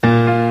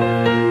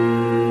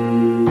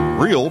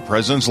Real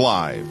Presence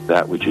Live.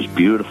 That which is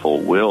beautiful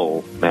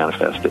will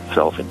manifest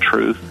itself in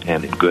truth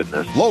and in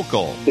goodness.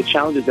 Local. The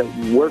challenges that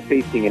we're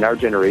facing in our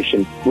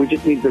generation, we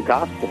just need the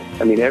gospel.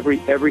 I mean, every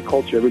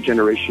culture, every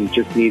generation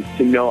just needs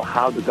to know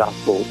how the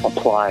gospel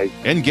applies.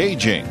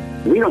 Engaging.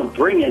 We don't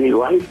bring any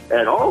life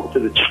at all to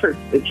the church.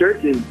 The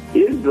church is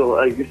the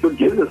life. It's what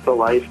gives us the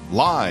life.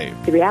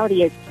 Live. The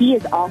reality is He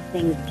is all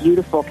things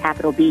beautiful,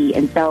 capital B.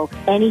 And so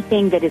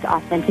anything that is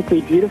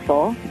authentically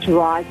beautiful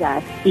draws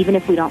us, even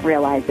if we don't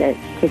realize it,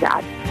 to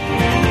God.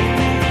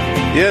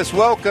 Yes,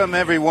 welcome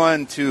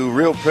everyone to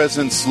Real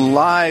Presence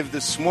Live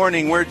this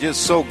morning. We're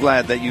just so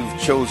glad that you've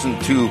chosen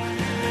to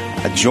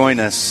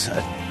join us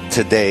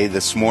today,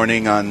 this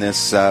morning, on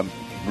this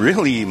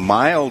really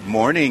mild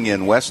morning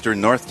in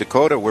western North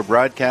Dakota. We're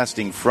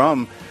broadcasting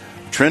from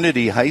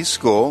Trinity High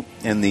School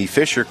in the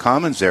Fisher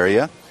Commons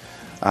area.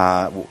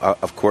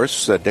 Of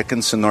course,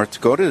 Dickinson, North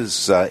Dakota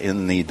is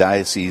in the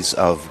Diocese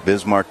of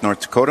Bismarck,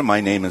 North Dakota.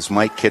 My name is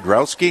Mike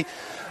Kidrowski.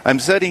 I'm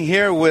sitting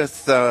here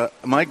with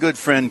my good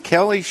friend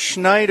Kelly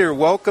Schneider.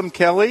 Welcome,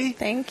 Kelly.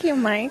 Thank you,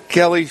 Mike.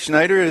 Kelly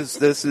Schneider,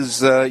 this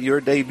is your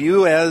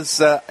debut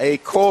as a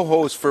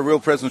co-host for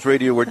Real Presence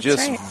Radio. We're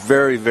just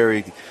very,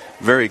 very,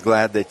 very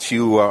glad that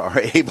you are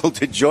able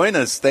to join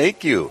us.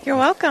 Thank you. You're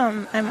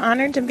welcome. I'm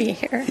honored to be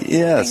here.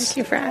 Yes. Thank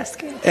you for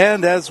asking.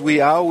 And as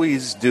we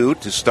always do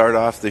to start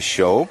off the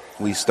show,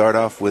 we start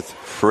off with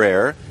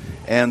prayer.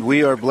 And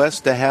we are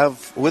blessed to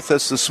have with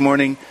us this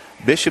morning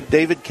Bishop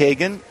David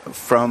Kagan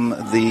from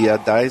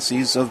the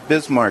Diocese of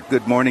Bismarck.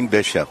 Good morning,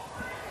 Bishop.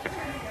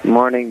 Good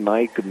morning,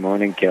 Mike. Good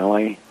morning,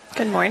 Kelly.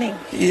 Good morning.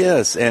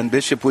 Yes, and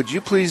Bishop, would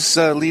you please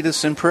lead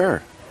us in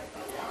prayer?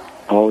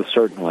 Oh,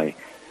 certainly.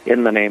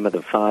 In the name of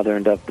the Father,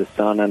 and of the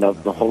Son, and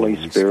of the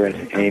Holy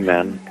Spirit.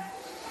 Amen.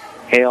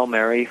 Hail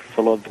Mary,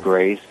 full of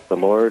grace, the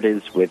Lord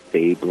is with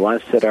thee.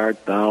 Blessed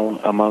art thou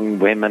among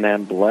women,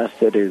 and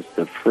blessed is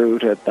the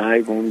fruit of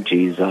thy womb,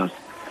 Jesus.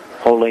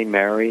 Holy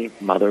Mary,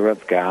 Mother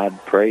of God,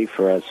 pray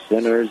for us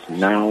sinners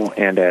now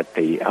and at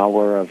the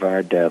hour of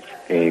our death.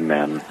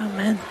 Amen.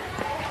 Amen.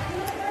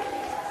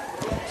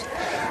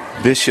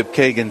 Bishop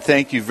Kagan,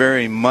 thank you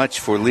very much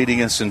for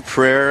leading us in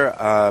prayer.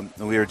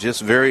 We are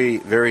just very,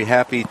 very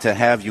happy to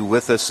have you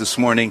with us this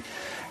morning.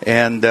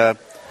 And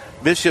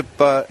Bishop,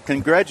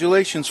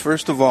 congratulations,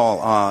 first of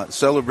all,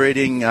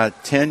 celebrating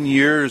 10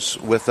 years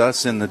with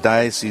us in the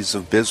Diocese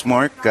of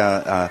Bismarck.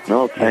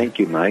 Thank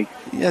you, Mike.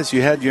 Yes,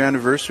 you had your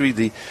anniversary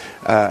the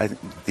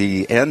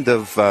end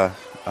of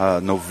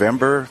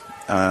November.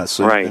 Right,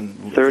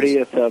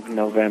 30th of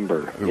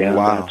November. Yeah,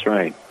 wow. That's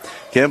right.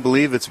 Can't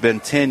believe it's been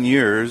 10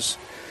 years.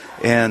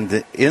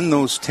 And in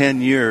those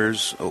 10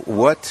 years,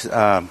 what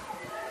a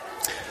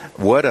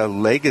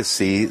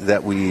legacy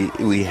that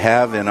we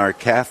have in our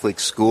Catholic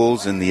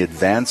schools, and the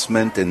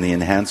advancement and the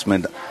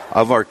enhancement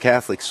of our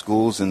Catholic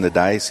schools in the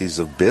Diocese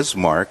of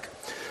Bismarck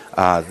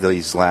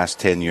these last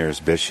 10 years,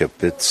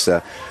 Bishop. It's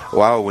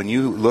wow, when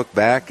you look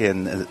back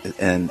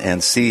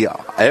and see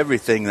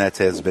everything that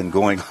has been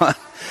going on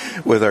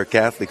with our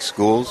Catholic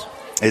schools,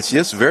 it's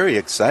just very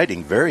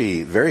exciting,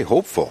 very, very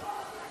hopeful.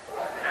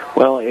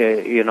 Well,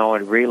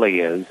 it really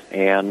is.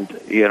 And,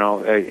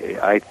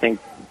 I think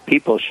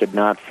people should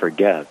not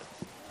forget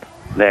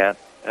that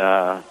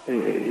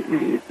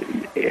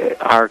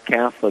our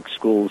Catholic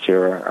schools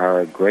here are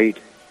a great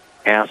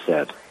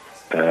asset,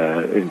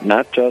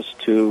 not just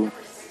to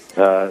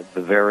the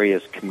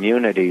various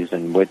communities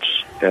in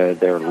which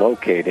they're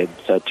located,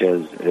 such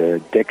as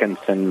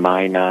Dickinson,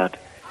 Minot,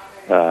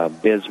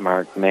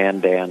 Bismarck,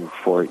 Mandan,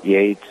 Fort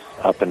Yates,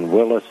 up in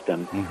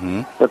Williston,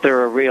 but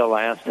they're a real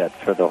asset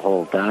for the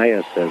whole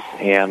diocese.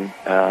 And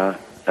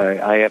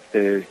I'd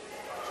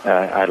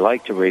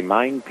like to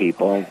remind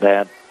people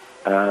that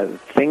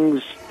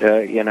things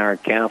in our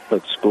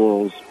Catholic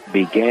schools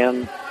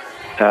began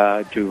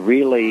to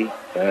really,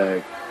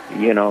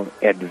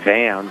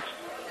 advance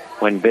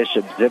when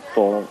Bishop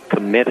Zipfel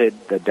committed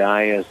the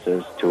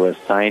diocese to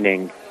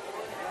assigning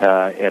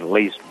at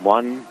least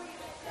one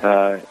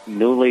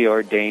newly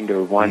ordained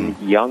or one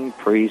young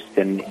priest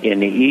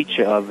in each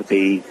of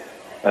the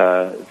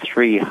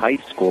 3 high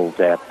schools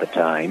at the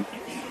time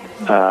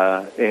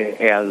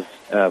as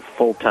a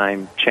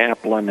full-time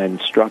chaplain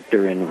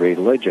instructor in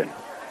religion.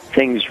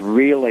 Things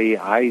really,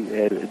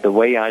 the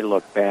way I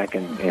look back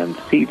and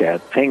see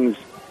that, things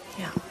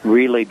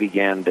really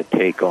began to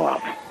take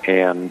off.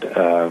 And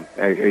I'll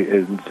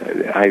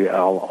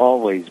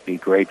always be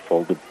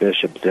grateful to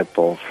Bishop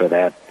Zipfel for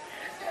that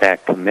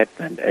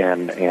commitment,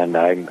 and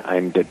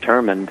I'm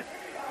determined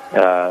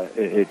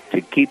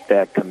to keep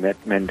that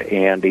commitment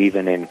and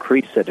even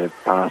increase it if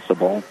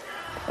possible,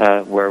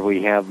 where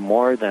we have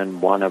more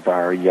than one of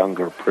our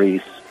younger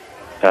priests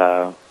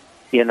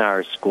in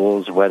our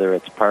schools, whether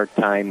it's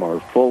part-time or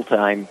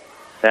full-time.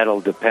 That'll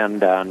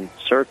depend on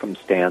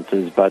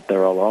circumstances, but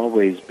there will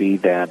always be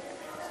that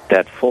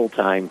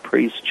full-time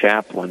priest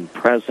chaplain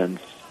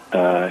presence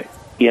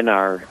in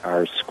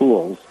our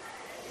schools.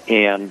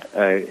 And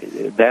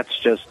that's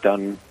just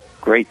done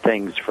great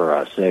things for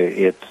us.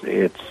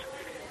 It's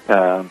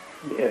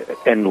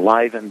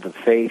enlivened the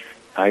faith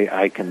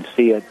I can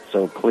see it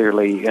so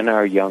clearly in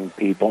our young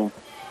people,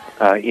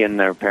 in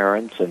their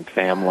parents and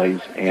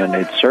families, and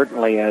it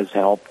certainly has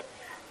helped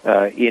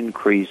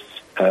increase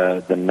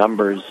the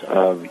numbers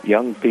of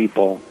young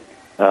people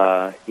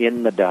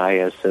in the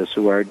diocese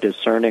who are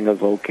discerning a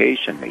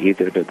vocation,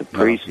 either to the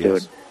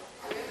priesthood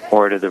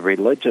or to the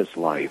religious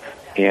life.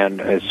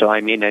 And so,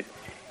 I mean,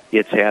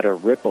 it's had a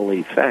ripple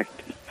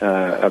effect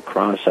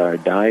across our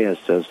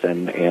diocese,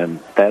 and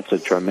that's a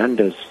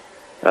tremendous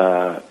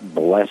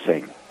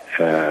blessing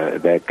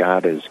that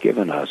God has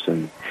given us.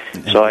 And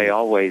so I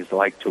always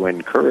like to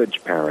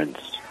encourage parents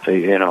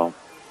to,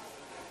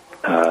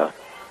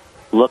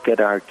 look at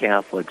our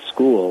Catholic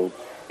schools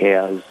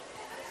as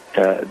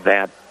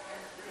that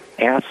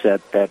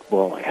asset that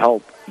will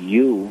help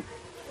you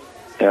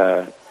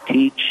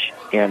teach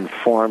and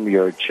form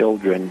your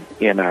children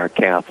in our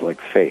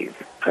Catholic faith.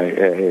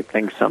 I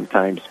think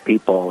sometimes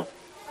people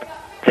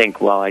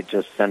think, well, I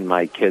just send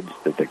my kids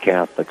to the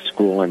Catholic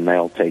school and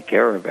they'll take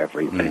care of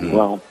everything. Mm-hmm.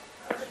 Well,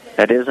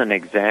 that isn't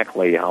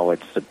exactly how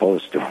it's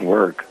supposed to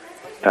work.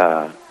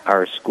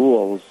 Our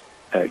schools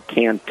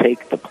can't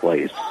take the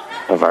place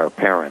of our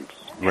parents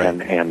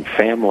and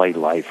family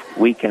life.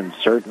 We can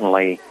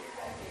certainly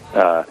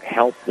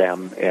help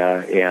them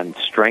and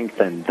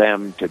strengthen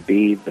them to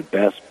be the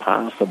best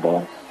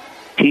possible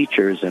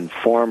teachers and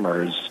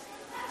formers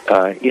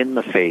in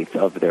the faith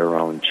of their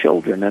own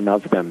children and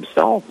of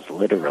themselves,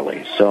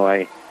 literally. So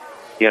I'm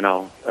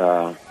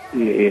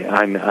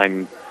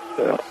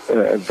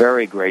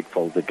very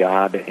grateful to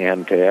God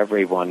and to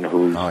everyone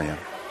who's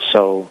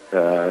so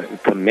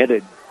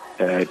committed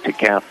to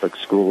Catholic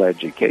school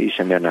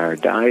education in our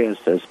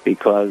diocese,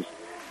 because,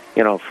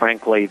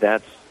 frankly,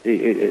 that's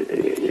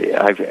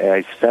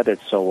I've said it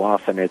so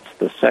often. It's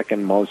the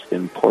second most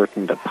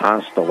important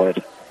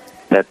apostolate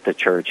that the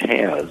Church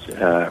has,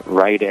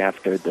 right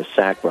after the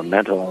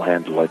sacramental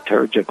and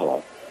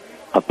liturgical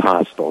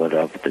apostolate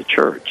of the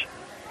Church.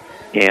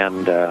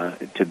 And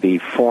to be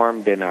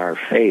formed in our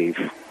faith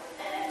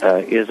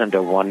isn't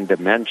a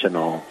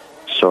one-dimensional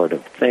sort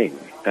of thing.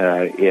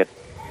 It's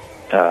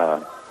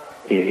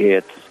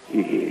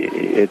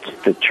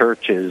the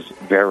Church's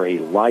very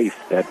life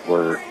that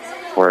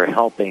we're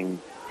helping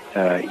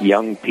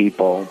young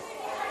people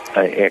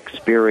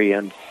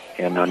experience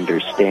and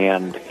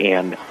understand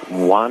and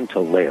want to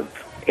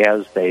live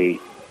as they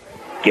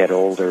get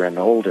older and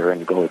older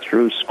and go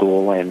through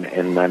school and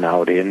then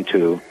out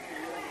into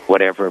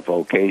whatever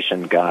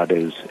vocation God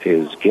is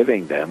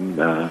giving them,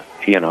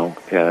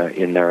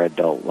 in their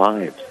adult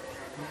lives.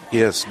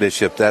 Yes,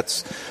 Bishop,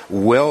 that's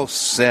well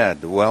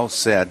said, well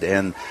said.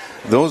 And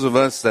those of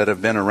us that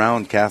have been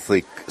around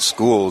Catholic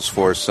schools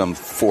for some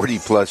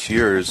 40-plus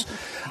years,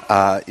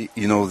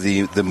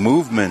 the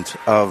movement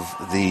of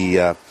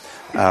the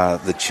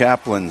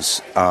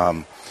chaplains,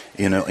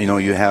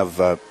 you have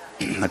a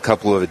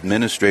couple of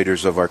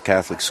administrators of our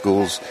Catholic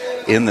schools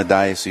in the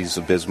Diocese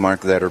of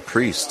Bismarck that are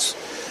priests,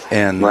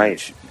 and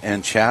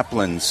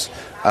chaplains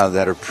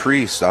that are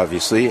priests,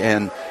 obviously,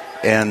 and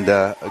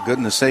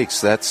goodness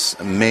sakes, that's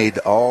made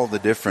all the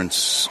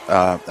difference,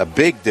 a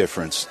big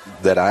difference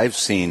that I've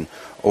seen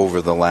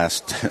over the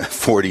last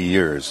 40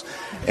 years.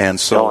 And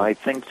so, I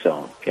think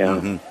so. Yeah.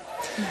 Mm-hmm.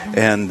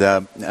 And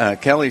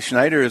Kelly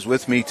Schneider is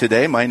with me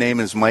today. My name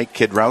is Mike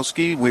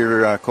Kidrowski.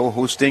 We're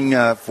co-hosting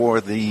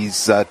for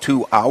these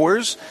 2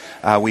 hours.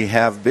 We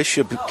have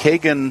Bishop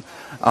Kagan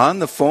on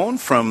the phone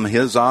from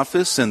his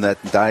office in the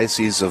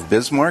Diocese of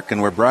Bismarck,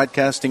 and we're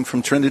broadcasting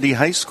from Trinity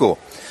High School.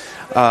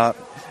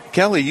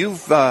 Kelly,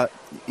 you've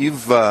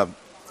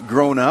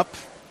grown up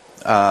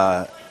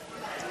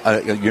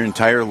your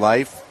entire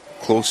life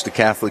close to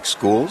Catholic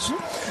schools.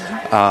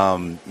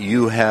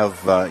 You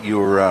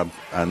were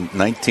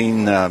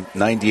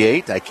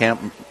 1998. I can't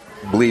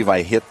believe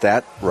I hit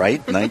that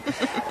right.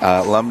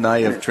 Alumni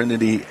of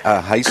Trinity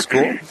High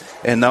School,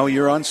 and now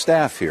you're on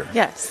staff here.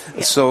 Yes.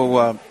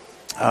 So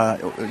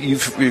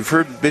you've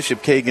heard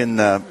Bishop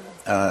Kagan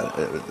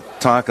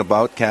talk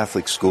about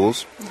Catholic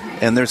schools,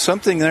 and there's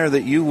something there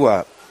that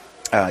you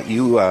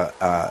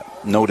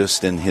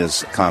noticed in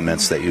his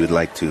comments that you would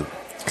like to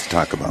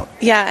talk about.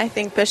 Yeah, I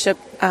think, Bishop,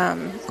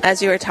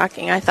 as you were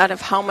talking, I thought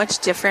of how much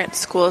different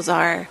schools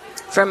are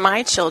for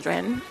my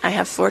children. I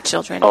have 4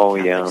 children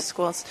in Catholic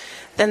schools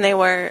than they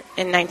were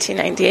in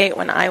 1998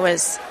 when I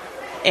was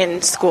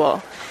in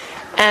school.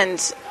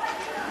 And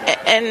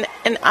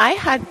I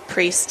had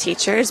priest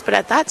teachers, but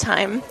at that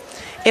time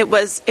it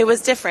was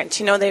different.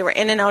 They were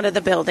in and out of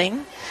the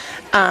building.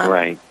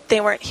 They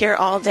weren't here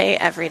all day,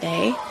 every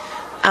day.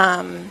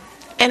 And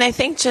I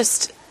think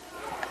just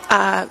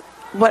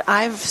what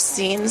I've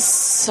seen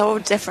so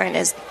different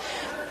is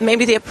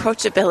maybe the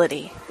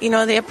approachability.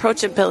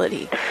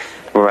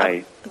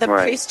 The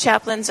priest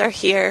chaplains are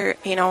here.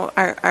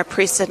 Our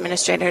priest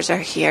administrators are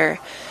here.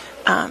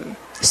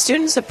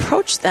 Students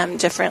approach them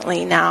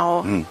differently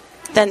now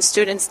than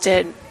students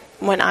did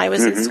when I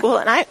was in school,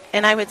 and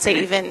I would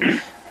say even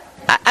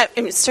I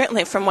mean,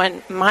 certainly from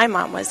when my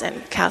mom was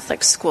in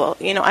Catholic school.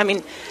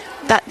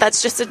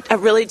 That's just a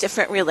really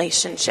different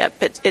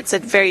relationship. It's a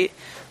very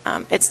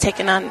it's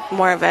taken on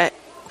more of a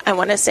I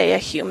want to say a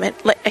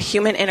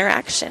human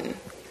interaction.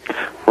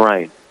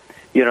 Right.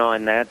 You know,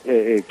 and that,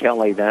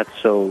 Kelly,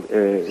 that's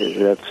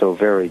so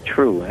very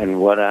true.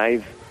 And what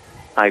I've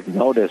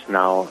noticed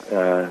now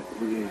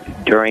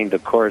during the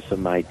course of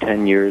my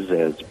 10 years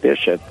as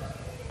bishop,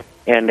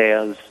 and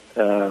as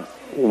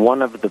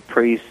one of the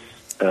priests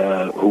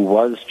who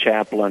was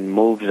chaplain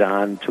moves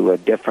on to a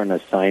different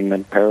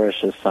assignment,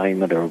 parish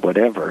assignment or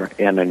whatever,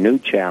 and a new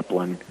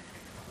chaplain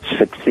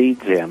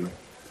succeeds him,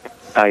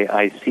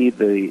 I see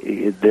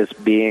this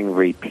being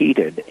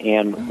repeated.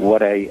 And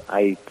what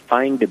I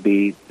find to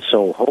be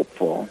so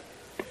hopeful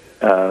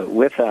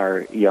with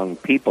our young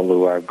people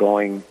who are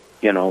going,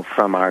 you know,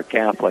 from our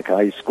Catholic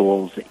high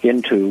schools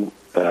into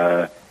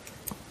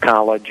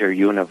college or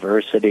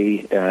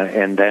university,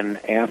 and then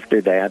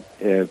after that,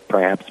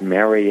 perhaps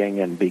marrying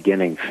and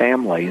beginning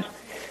families,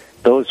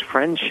 those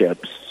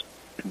friendships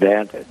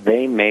that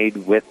they made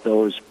with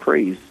those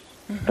priests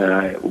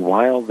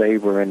while they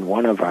were in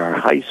one of our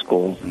high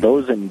schools,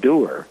 those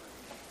endure.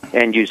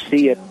 And you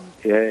see it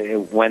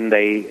when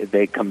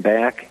they come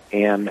back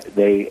and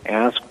they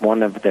ask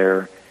one of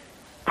their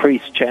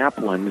priest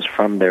chaplains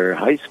from their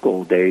high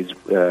school days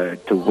to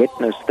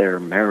witness their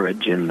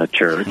marriage in the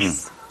church,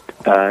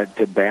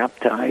 to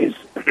baptize,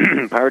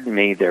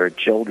 their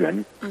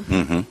children.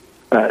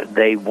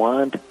 They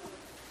want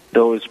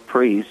those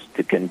priests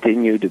to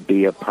continue to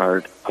be a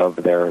part of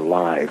their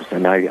lives.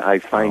 And I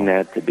find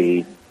that to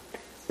be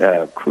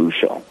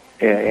crucial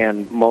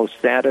and most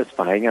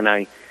satisfying.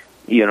 And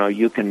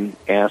you can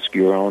ask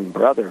your own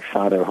brother,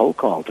 Father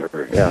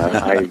Hochhalter.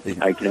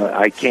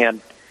 I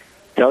can't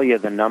tell you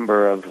the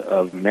number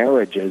of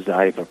marriages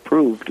I've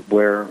approved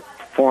where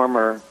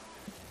former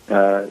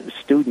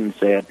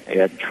students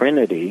at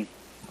Trinity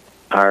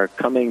are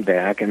coming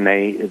back, and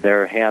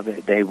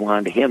they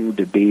want him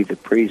to be the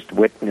priest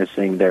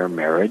witnessing their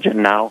marriage,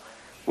 and now,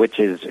 which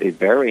is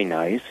very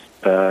nice,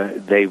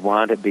 they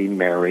want to be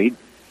married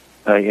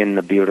in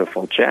the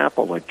beautiful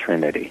chapel at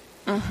Trinity.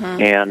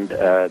 And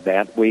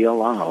that we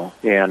allow.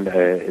 And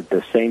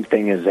the same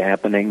thing is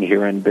happening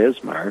here in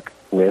Bismarck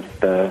with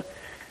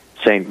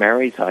St.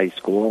 Mary's High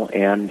School,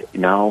 and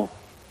now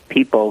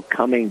people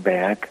coming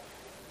back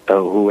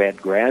who had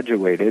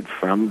graduated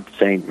from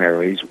St.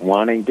 Mary's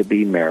wanting to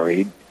be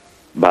married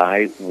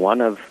by one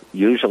of,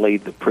 usually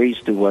the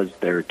priest who was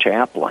their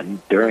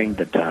chaplain during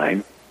the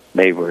time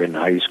they were in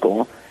high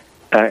school,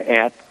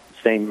 at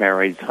St.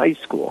 Mary's High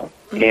School.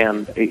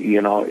 And,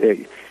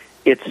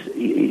 it's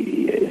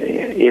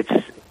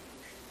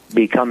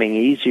becoming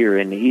easier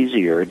and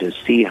easier to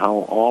see how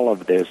all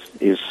of this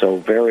is so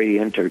very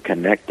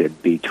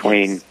interconnected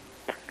between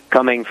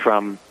coming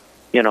from,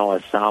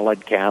 a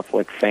solid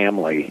Catholic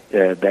family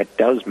that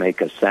does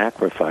make a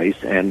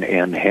sacrifice and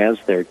has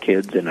their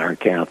kids in our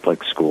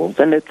Catholic schools.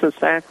 And it's a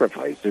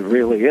sacrifice. It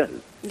really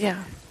is.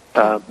 Yeah.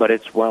 But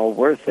it's well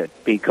worth it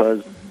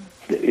because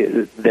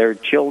their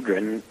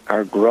children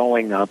are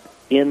growing up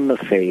in the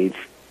faith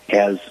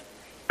as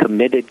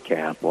committed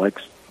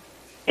Catholics,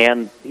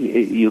 and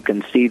you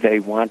can see they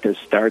want to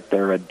start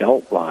their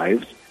adult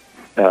lives,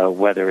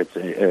 whether it's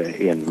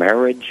in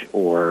marriage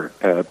or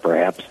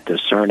perhaps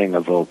discerning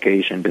a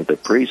vocation to the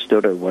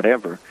priesthood or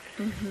whatever,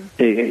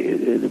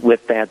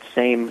 with that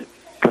same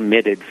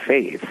committed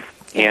faith.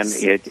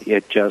 Yes. And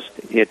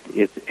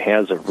it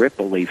has a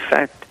ripple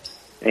effect,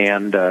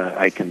 and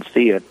I can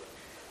see it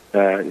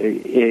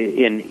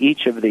in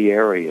each of the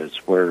areas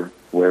where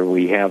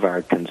we have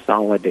our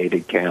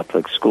consolidated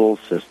Catholic school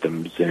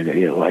systems,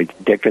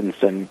 like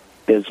Dickinson,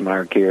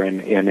 Bismarck here,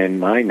 and in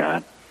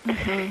Minot,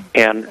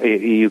 and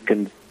you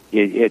can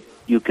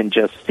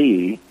just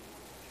see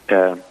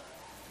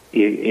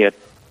it's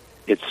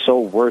so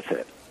worth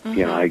it.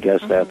 I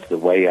guess that's the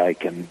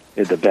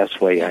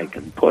best way I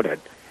can put it,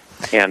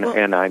 and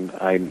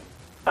I'm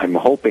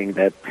hoping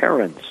that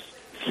parents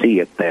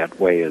see it that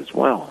way as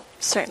well.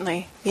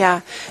 Certainly,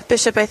 yeah,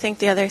 Bishop. I think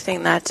the other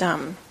thing that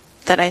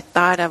I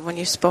thought of when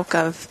you spoke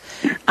of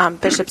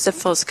Bishop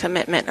Zipfel's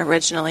commitment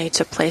originally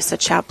to place a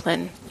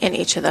chaplain in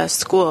each of the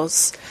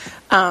schools,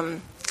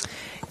 the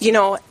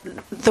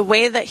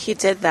way that he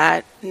did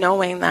that,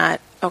 knowing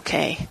that,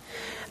 okay,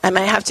 I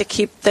might have to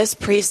keep this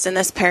priest in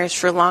this parish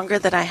for longer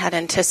than I had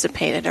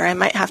anticipated, or I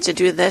might have to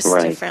do this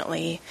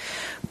differently.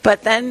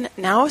 But then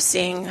now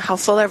seeing how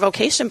full our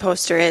vocation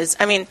poster is,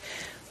 I mean,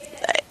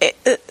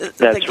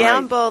 the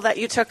gamble that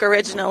you took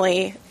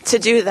originally to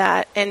do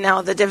that, and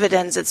now the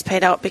dividends it's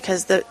paid out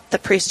because the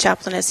priest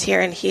chaplain is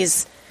here and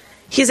he's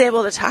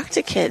able to talk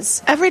to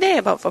kids every day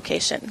about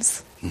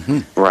vocations.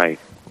 Right.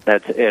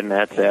 That's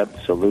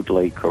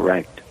absolutely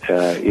correct.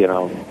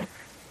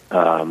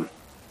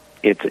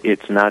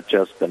 It's not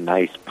just a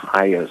nice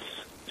pious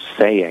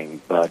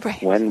saying, but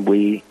when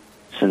we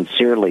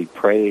sincerely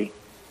pray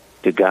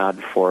to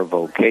God for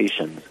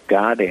vocations,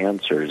 God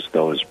answers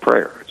those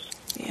prayers.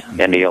 Yeah.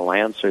 And He'll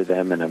answer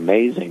them in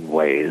amazing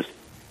ways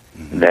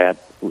that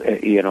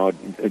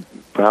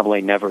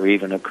probably never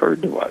even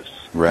occurred to us.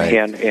 Right.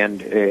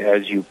 And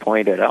as you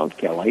pointed out,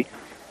 Kelly,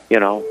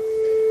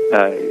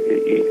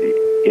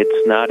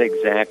 it's not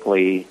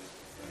exactly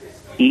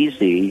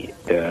easy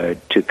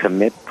to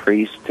commit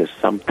priests to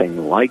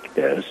something like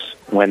this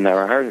when there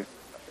are,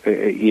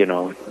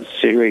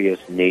 serious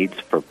needs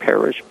for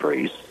parish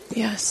priests.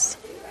 Yes.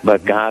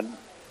 But God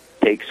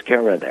takes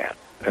care of that.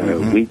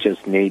 We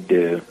just need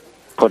to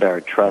put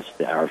our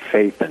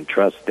faith and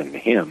trust in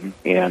Him,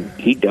 and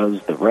He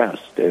does the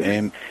rest.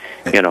 Amen.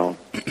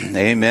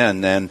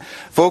 And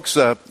folks,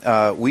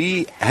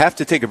 we have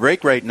to take a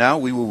break right now.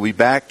 We will be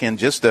back in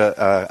just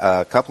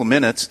a couple of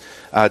minutes.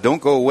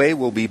 Don't go away.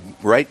 We'll be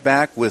right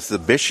back with the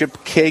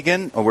Bishop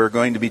Kagan. We're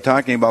going to be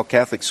talking about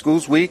Catholic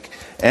Schools Week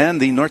and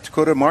the North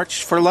Dakota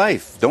March for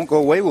Life. Don't go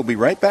away. We'll be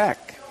right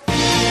back.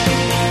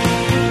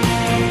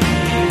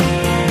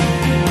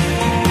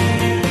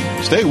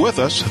 Stay with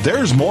us.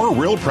 There's more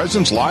Real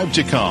Presence Live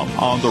to come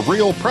on the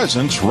Real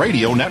Presence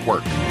Radio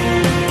Network.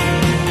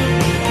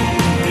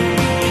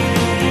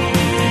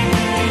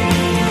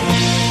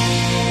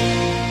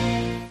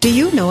 Do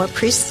you know a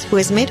priest who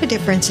has made a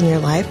difference in your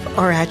life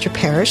or at your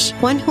parish?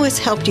 One who has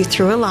helped you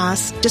through a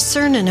loss,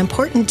 discern an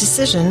important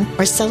decision,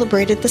 or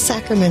celebrated the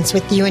sacraments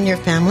with you and your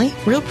family?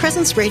 Real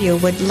Presence Radio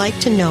would like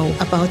to know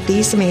about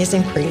these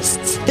amazing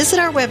priests. Visit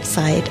our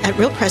website at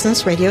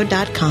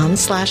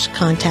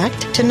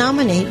realpresenceradio.com/contact to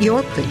nominate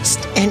your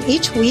priest. And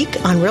each week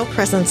on Real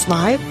Presence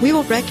Live, we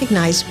will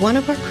recognize one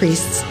of our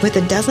priests with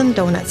a dozen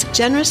donuts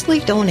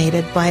generously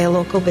donated by a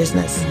local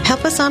business.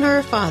 Help us honor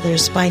our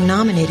fathers by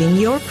nominating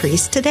your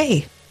priest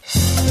today.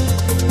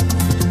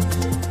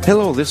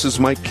 Hello, this is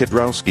Mike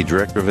Kidrowski,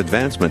 Director of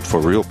Advancement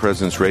for Real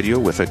Presence Radio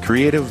with a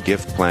creative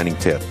gift planning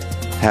tip.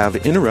 Have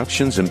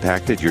interruptions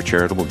impacted your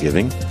charitable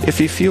giving?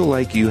 If you feel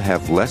like you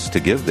have less to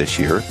give this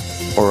year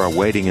or are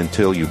waiting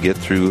until you get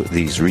through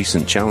these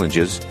recent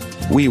challenges,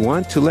 we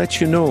want to let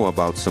you know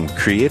about some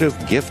creative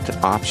gift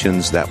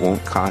options that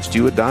won't cost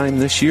you a dime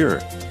this year.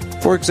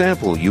 For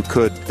example, you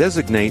could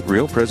designate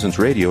Real Presence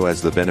Radio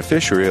as the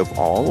beneficiary of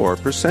all or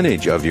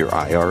percentage of your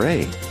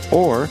IRA,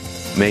 or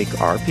make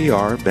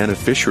RPR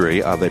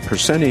beneficiary of a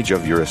percentage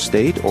of your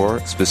estate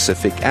or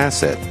specific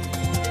asset.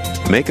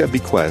 Make a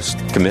bequest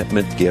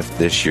commitment gift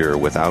this year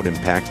without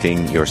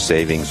impacting your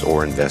savings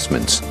or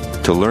investments.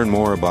 To learn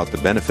more about the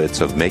benefits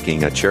of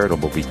making a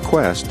charitable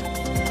bequest,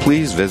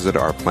 please visit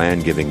our plan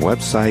giving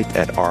website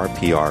at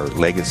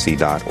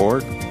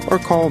rprlegacy.org or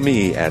call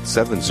me at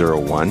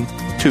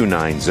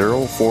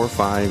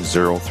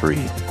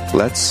 701-290-4503.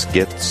 Let's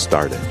get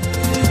started.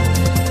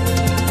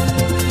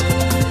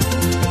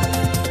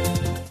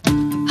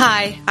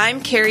 Hi,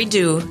 I'm Carrie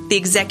Dew, the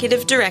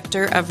Executive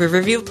Director of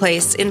Riverview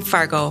Place in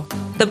Fargo.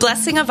 The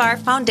blessing of our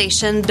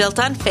foundation, built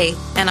on faith,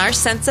 and our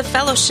sense of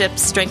fellowship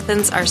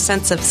strengthens our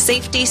sense of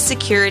safety,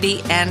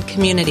 security, and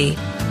community.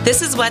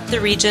 This is what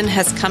the region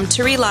has come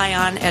to rely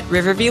on at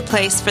Riverview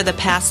Place for the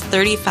past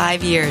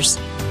 35 years.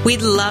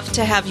 We'd love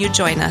to have you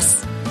join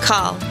us.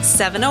 Call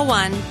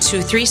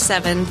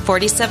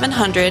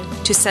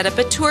 701-237-4700 to set up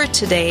a tour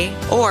today,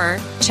 or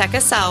check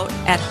us out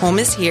at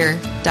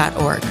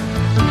homeishere.org.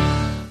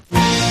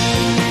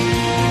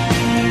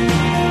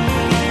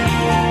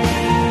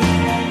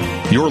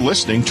 You're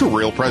listening to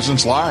Real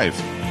Presence Live.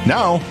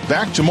 Now,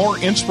 back to more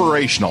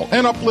inspirational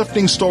and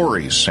uplifting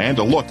stories and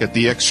a look at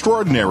the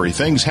extraordinary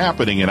things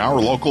happening in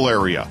our local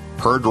area.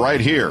 Heard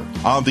right here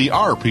on the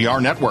RPR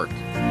Network.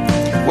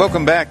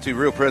 Welcome back to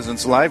Real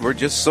Presence Live. We're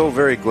just so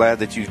very glad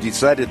that you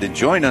decided to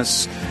join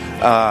us.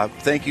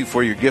 Thank you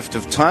for your gift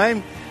of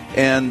time.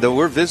 And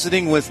we're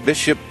visiting with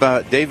Bishop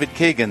David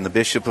Kagan, the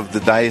Bishop of the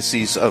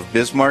Diocese of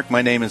Bismarck.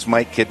 My name is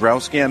Mike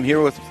Kidrowski. I'm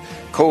here with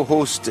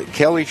co-host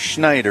Kelly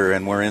Schneider,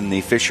 and we're in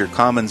the Fisher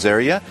Commons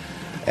area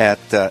at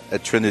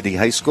Trinity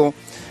High School.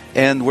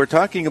 And we're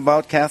talking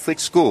about Catholic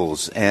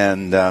schools.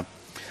 And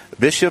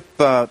Bishop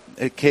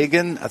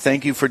Kagan,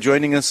 thank you for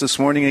joining us this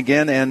morning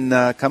again.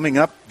 And coming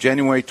up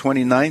January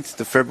 29th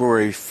to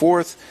February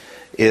 4th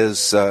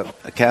is a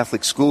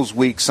Catholic Schools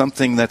Week,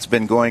 something that's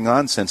been going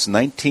on since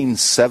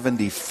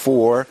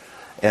 1974.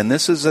 And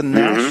this is a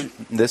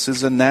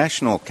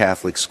national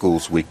Catholic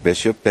Schools Week,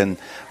 Bishop, and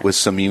with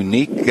some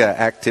unique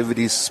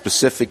activities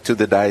specific to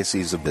the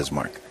Diocese of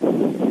Bismarck.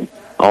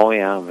 Oh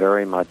yeah,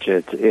 very much.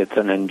 It's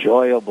an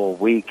enjoyable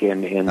week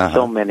in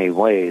so many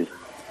ways,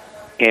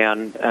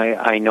 and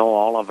I know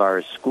all of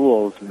our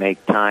schools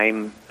make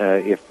time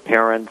if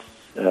parents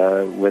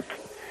with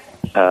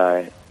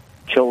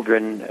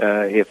children,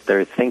 if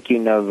they're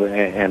thinking of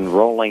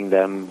enrolling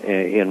them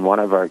in one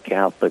of our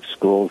Catholic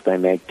schools, they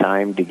make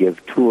time to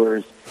give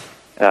tours.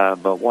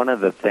 But one of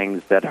the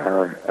things that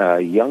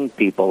our young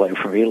people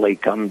have really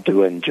come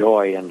to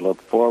enjoy and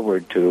look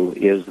forward to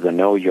is the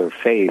Know Your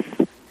Faith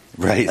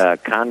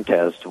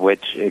contest,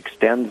 which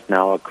extends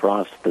now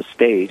across the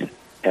state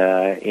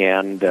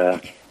and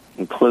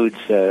includes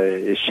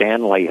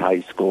Shanley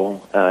High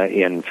School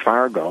in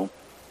Fargo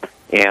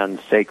and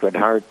Sacred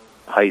Heart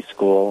High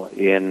School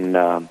in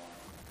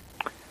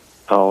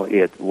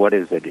what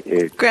is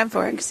it? Grand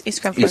Forks,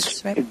 East Grand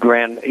Forks, right?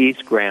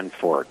 East Grand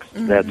Forks.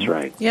 Mm-hmm. That's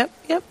right. Yep.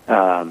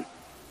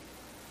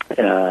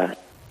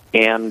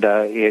 And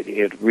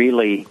it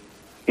really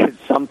is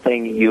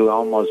something you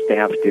almost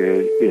have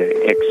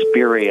to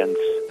experience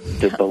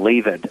to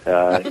believe it.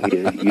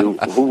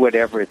 Who would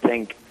ever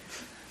think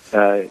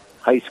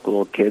high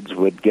school kids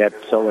would get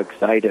so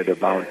excited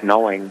about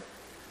knowing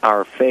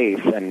our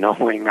faith and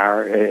knowing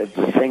our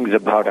things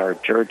about our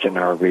church and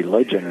our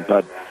religion,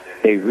 but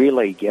they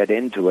really get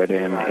into it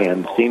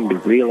and seem to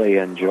really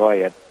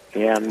enjoy it.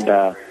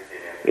 And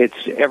it's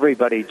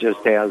everybody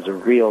just has a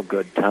real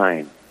good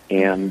time.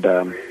 And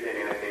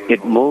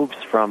it moves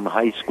from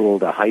high school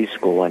to high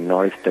school in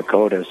North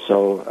Dakota.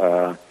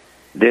 So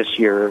this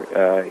year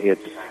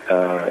it's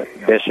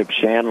Bishop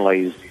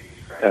Shanley's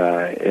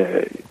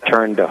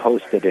turn to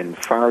host it in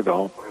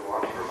Fargo.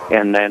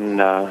 And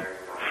then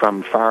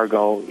from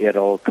Fargo,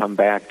 it'll come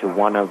back to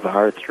one of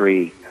our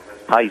 3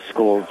 high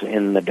schools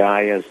in the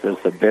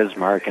Diocese of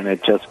Bismarck, and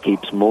it just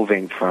keeps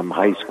moving from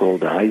high school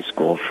to high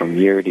school from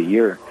year to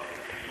year.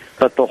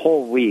 But the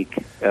whole week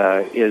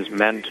is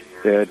meant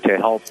to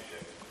help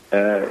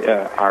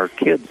our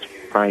kids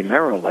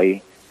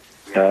primarily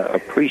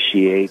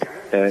appreciate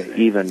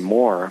even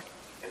more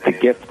the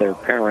gift their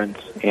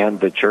parents and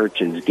the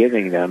church is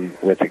giving them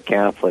with a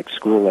Catholic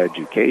school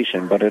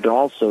education. But it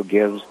also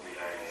gives,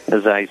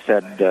 as I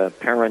said,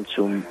 parents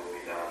who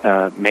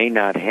may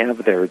not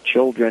have their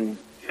children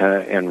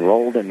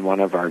enrolled in one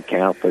of our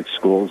Catholic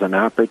schools an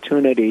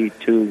opportunity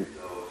to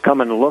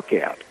come and look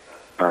at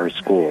our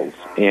schools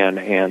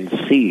and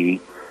see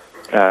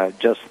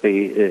just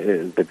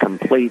the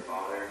complete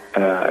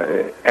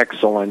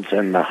excellence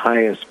and the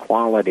highest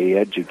quality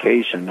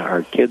education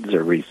our kids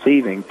are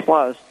receiving.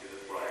 Plus,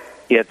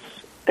 it's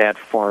that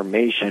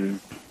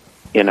formation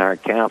in our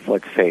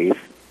Catholic faith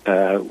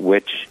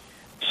which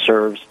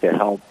serves to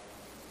help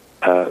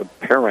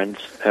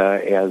parents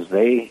as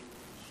they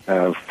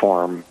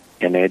form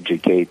and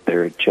educate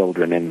their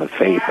children in the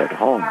faith at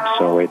home.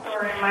 So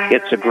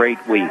it's a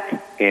great week,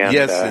 and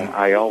yes,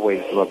 I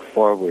always look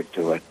forward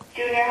to it.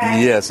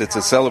 Yes, it's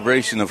a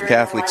celebration of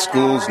Catholic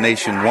schools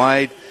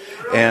nationwide,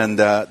 and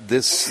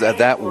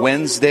that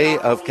Wednesday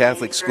of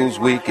Catholic Schools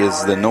Week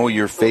is the Know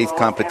Your Faith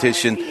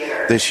competition,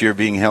 this year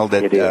being held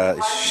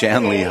at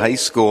Shanley High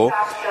School.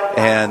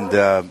 And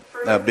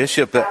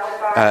Bishop,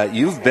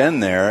 you've been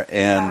there,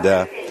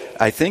 and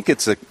I think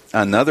it's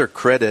another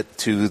credit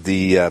to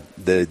the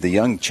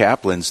young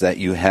chaplains that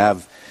you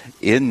have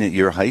in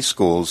your high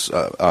schools,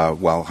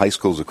 high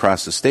schools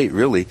across the state,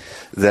 really,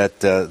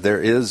 that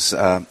there is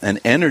an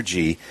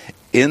energy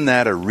in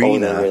that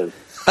arena. Oh, there is.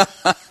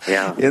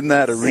 Yeah. In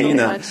that arena.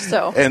 So much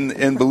so.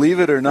 And believe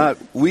it or not,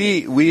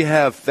 we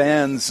have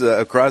fans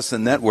across the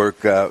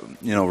network,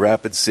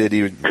 Rapid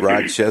City,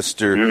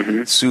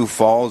 Rochester, Sioux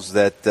Falls,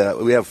 that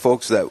we have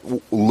folks that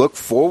look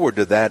forward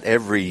to that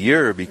every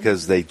year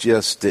because they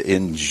just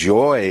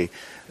enjoy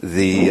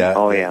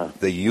the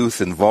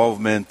youth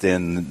involvement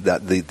and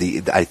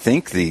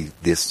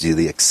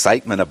the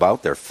excitement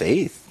about their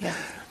faith. Yeah.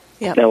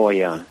 Yep. Oh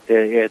yeah,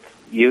 it's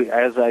you.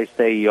 As I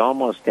say, you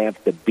almost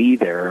have to be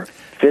there,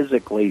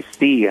 physically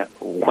see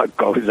what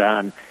goes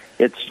on.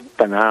 It's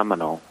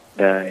phenomenal,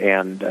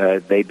 and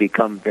they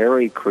become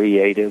very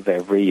creative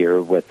every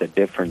year with a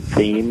different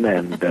theme,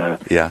 and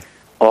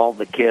all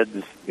the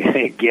kids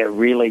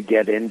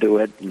get into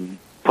it and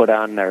put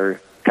on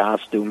their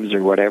costumes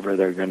or whatever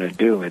they're going to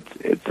do.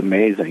 It's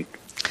amazing.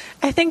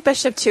 I think,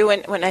 Bishop, too,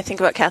 when I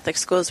think about Catholic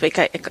Schools Week,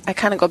 I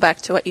kind of go back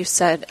to what you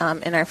said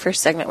in our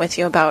first segment with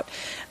you about,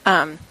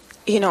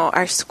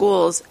 our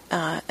schools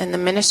and the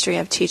ministry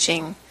of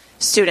teaching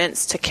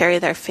students to carry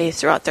their faith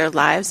throughout their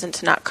lives and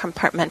to not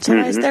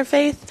compartmentalize their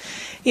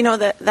faith.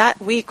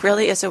 That week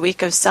really is a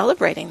week of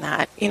celebrating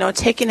that,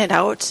 taking it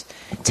out,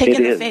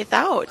 taking the faith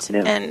out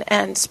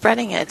and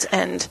spreading it.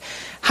 And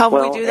how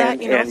will we do that?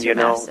 Through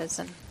masses.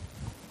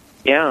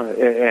 Yeah,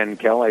 and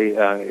Kelly,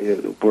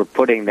 we're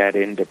putting that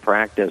into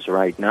practice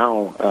right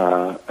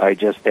now. I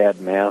just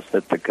had Mass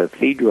at the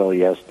cathedral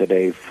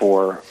yesterday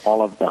for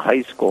all of the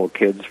high school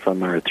kids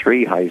from our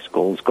 3 high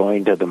schools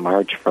going to the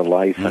March for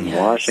Life in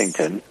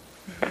Washington.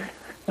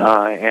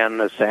 And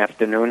this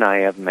afternoon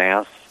I have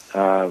Mass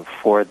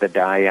for the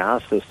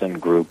diocesan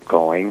group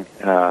going,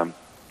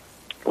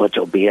 which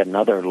will be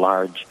another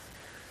large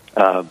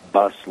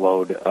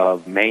busload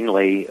of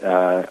mainly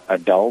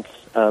adults.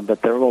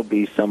 But there will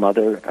be some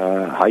other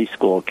high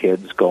school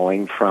kids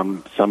going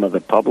from some of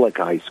the public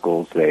high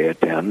schools they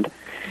attend,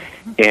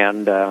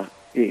 and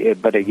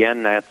but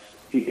again,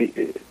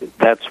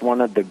 that's one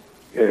of the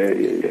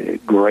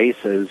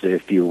graces,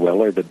 if you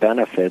will, or the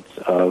benefits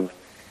of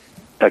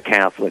a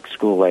Catholic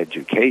school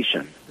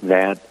education.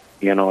 That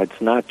it's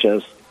not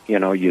just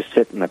you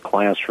sit in the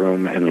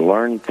classroom and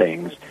learn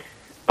things,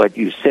 but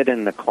you sit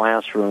in the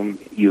classroom,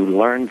 you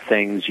learn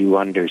things, you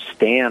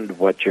understand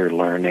what you're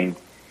learning.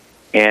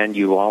 And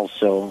you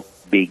also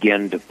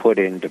begin to put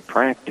into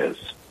practice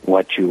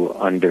what you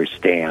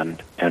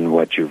understand and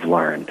what you've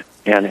learned.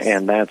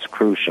 And that's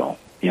crucial,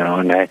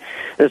 and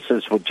this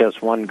is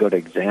just one good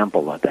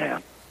example of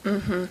that.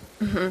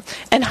 Mm-hmm, mm-hmm.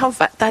 And how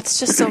that's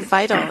just so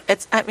vital.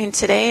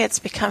 Today it's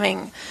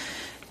becoming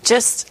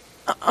just,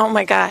 oh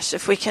my gosh,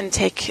 if we can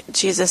take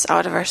Jesus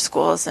out of our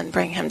schools and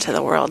bring him to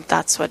the world,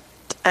 that's what,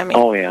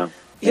 Oh, yeah.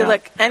 You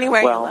look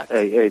anywhere you look.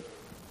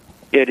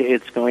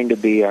 it's going to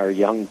be our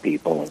young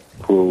people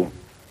who,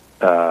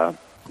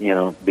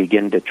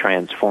 begin to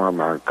transform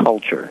our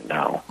culture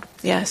now.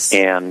 Yes.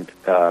 And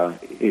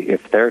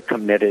if they're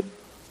committed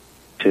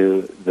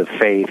to the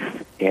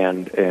faith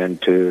and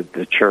to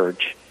the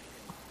church,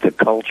 the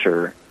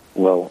culture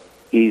will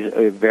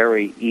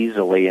very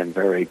easily and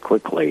very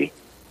quickly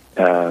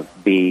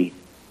be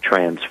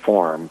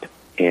transformed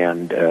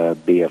and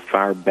be a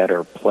far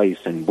better place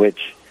in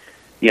which,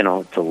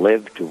 to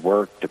live, to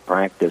work, to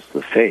practice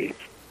the faith.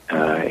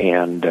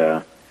 And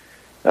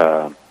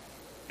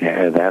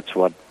that's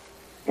what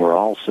we're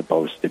all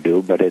supposed to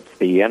do, but it's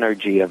the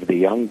energy of the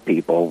young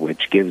people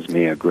which gives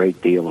me a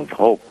great deal of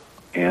hope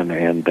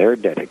and their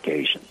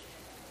dedication.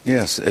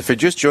 Yes. If you're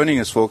just joining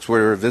us, folks,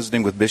 we're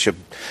visiting with Bishop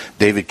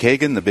David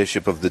Kagan, the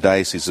Bishop of the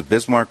Diocese of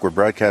Bismarck. We're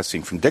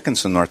broadcasting from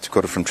Dickinson, North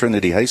Dakota, from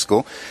Trinity High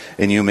School.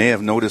 And you may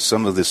have noticed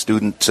some of the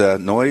student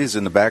noise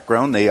in the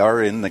background. They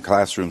are in the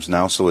classrooms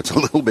now, so it's a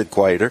little bit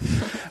quieter.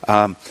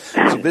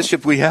 So,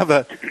 Bishop, we have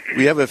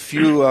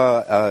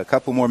a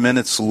couple more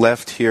minutes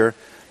left here.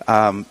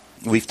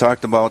 We've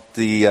talked about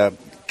the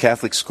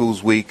Catholic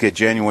Schools Week,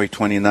 January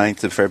 29th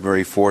to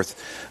February 4th.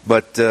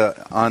 But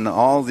on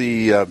all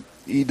the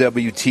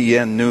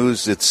EWTN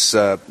news, it's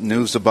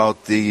news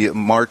about the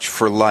March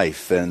for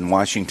Life in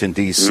Washington,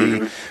 D.C.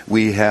 Mm-hmm.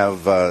 We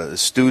have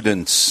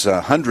students,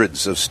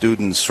 hundreds of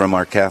students from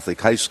our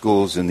Catholic high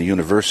schools and the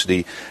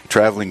university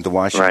traveling to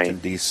Washington,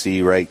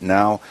 D.C. right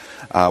now.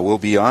 We'll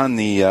be on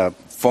the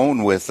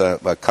phone with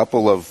a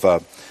couple of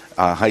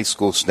high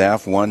school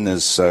staff. One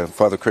is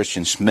Father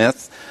Christian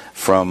Smith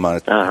from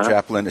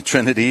chaplain at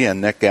Trinity,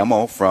 and Nick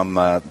Emmel from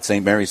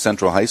St. Mary's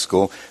Central High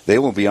School. They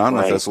will be on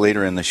with us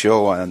later in the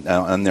show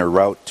on their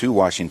route to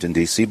Washington,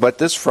 D.C. But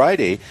this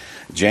Friday,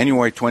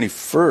 January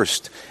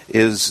 21st,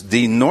 is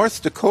the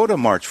North Dakota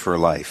March for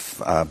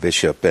Life,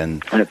 Bishop.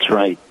 And that's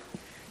right.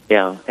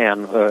 Yeah,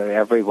 and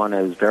everyone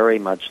is very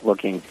much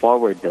looking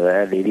forward to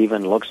that. It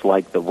even looks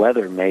like the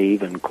weather may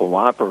even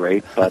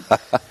cooperate, but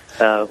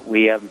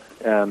we have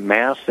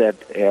Mass at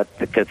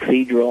the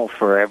cathedral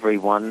for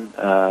everyone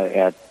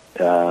at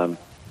I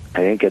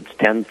think it's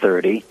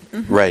 10:30.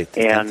 Mm-hmm. Right.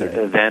 And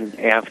 10:30. Then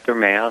after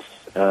Mass,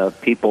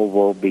 people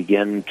will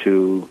begin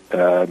to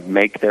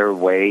make their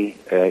way,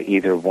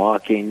 either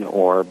walking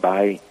or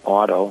by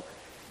auto,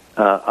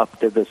 up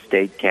to the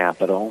state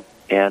capitol.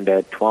 And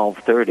at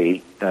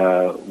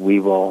 12:30, we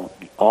will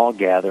all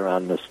gather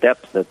on the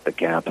steps at the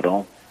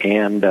capitol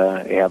and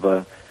have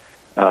a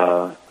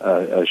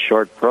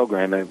short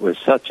program. It was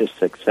such a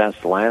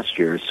success last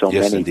year. So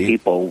many indeed.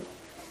 people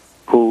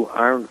who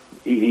aren't,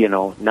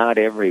 not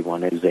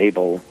everyone is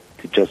able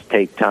to just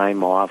take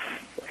time off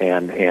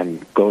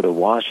and go to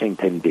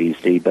Washington,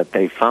 D.C., but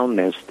they found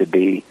this to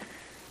be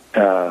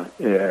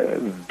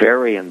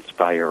very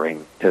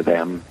inspiring to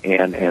them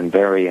and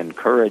very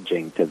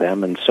encouraging to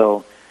them. And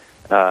so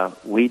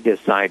we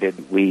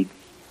decided we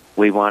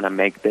want to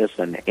make this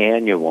an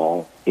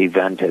annual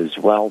event as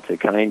well to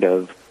kind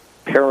of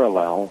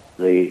parallel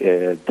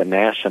the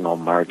National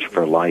March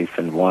for Life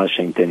in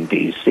Washington,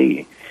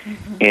 D.C.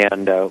 Mm-hmm.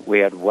 And we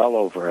had well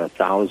over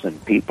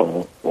 1,000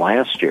 people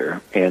last year,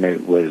 and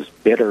it was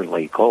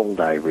bitterly cold,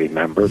 I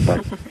remember,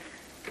 but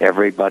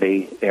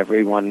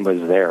everyone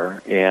was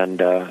there, and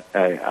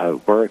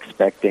we're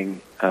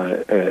expecting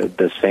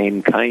the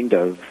same kind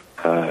of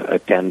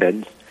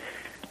attendance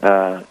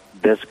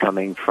this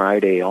coming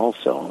Friday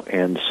also.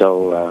 And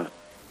so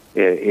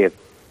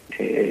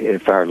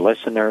if our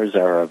listeners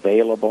are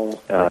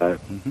available,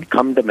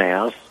 come to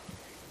Mass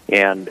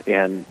and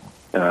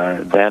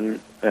then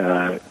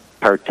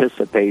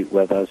participate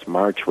with us,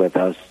 march with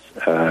us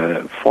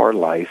for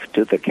life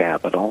to the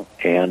Capitol.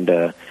 And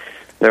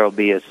there will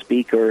be a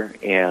speaker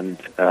and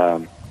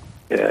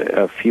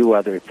a few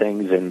other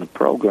things in the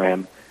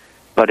program,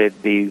 but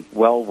it'd be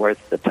well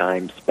worth the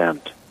time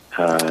spent.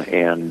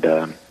 And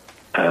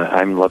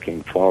I'm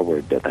looking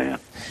forward to that.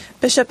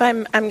 Bishop,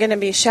 I'm going to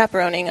be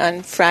chaperoning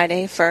on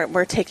Friday.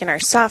 We're taking our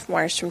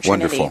sophomores from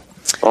Trinity. Wonderful.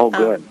 Oh,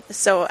 good.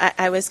 So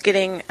I was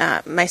getting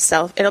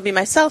myself. It'll be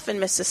myself and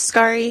Mrs.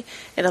 Scary.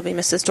 It'll be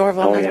Mrs.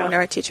 Dorval, one of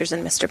our teachers,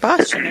 and Mr.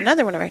 Bosch, and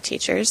another one of our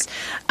teachers.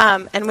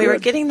 And we were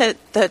getting the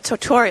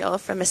tutorial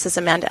from Mrs.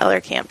 Amanda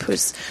Ellerkamp,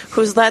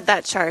 who's led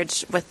that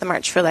charge with the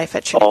March for Life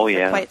at Trinity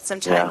for quite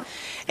some time. Yeah.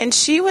 And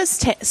she was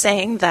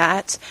saying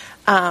that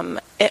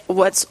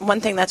what's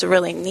one thing that's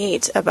really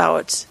neat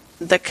about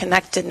the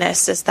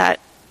connectedness is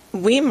that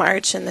we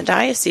march in the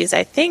diocese,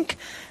 I think,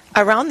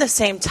 around the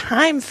same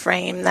time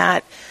frame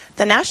that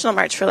the National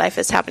March for Life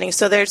is happening.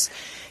 So there's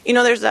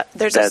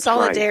a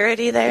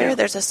solidarity there. Yeah.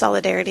 There's a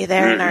solidarity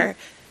there, and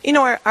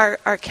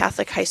our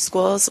Catholic high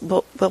schools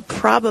will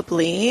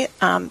probably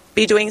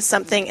be doing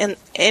something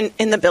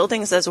in the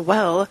buildings as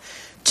well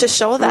to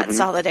show that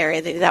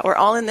solidarity, that we're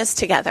all in this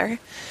together.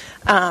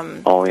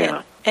 And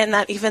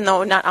that even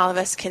though not all of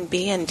us can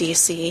be in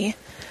D.C.,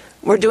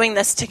 we're doing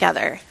this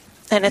together.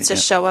 And it's a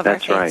show of our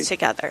faith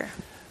together.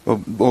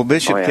 Well,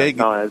 Bishop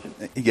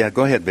Kagan...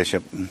 go ahead,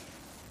 Bishop.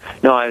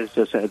 No, I was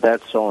just saying,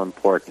 that's so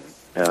important.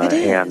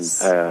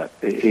 I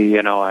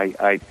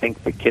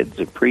think the kids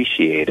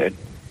appreciate it,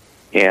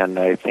 and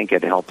I think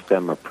it helps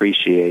them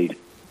appreciate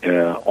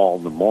all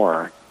the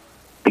more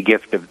the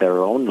gift of their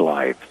own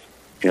lives,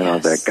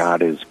 that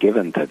God has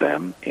given to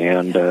them,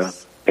 and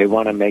they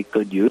want to make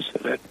good use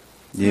of it.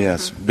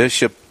 Yes.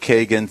 Bishop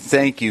Kagan,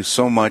 thank you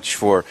so much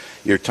for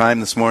your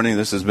time this morning.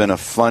 This has been a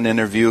fun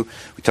interview.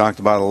 We talked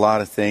about a lot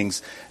of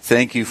things.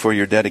 Thank you for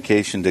your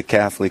dedication to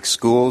Catholic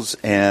schools,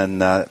 and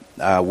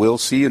we'll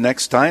see you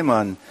next time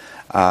on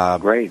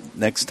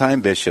Next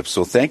Time, Bishop.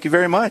 So thank you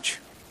very much.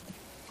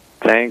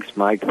 Thanks,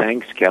 Mike.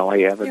 Thanks,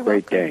 Kelly. Have a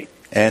great day.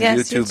 And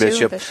you too,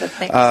 Bishop.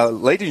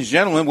 Ladies and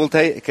gentlemen, we'll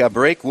take a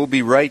break. We'll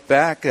be right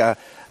back.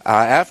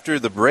 After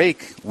the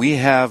break, we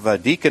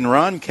have Deacon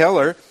Ron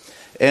Keller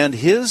and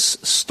his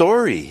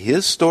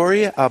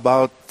story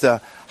about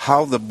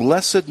how the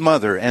Blessed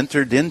Mother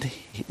entered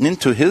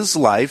into his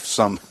life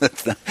some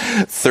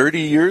 30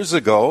 years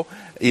ago.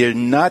 You're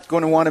not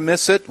going to want to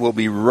miss it. We'll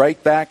be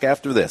right back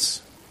after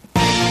this.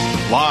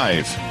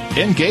 Live,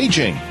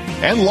 engaging,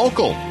 and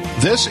local.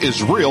 This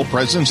is Real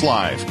Presence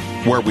Live,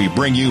 where we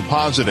bring you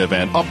positive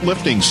and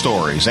uplifting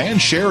stories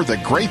and share the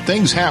great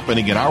things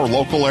happening in our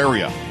local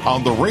area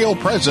on the Real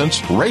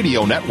Presence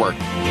Radio Network.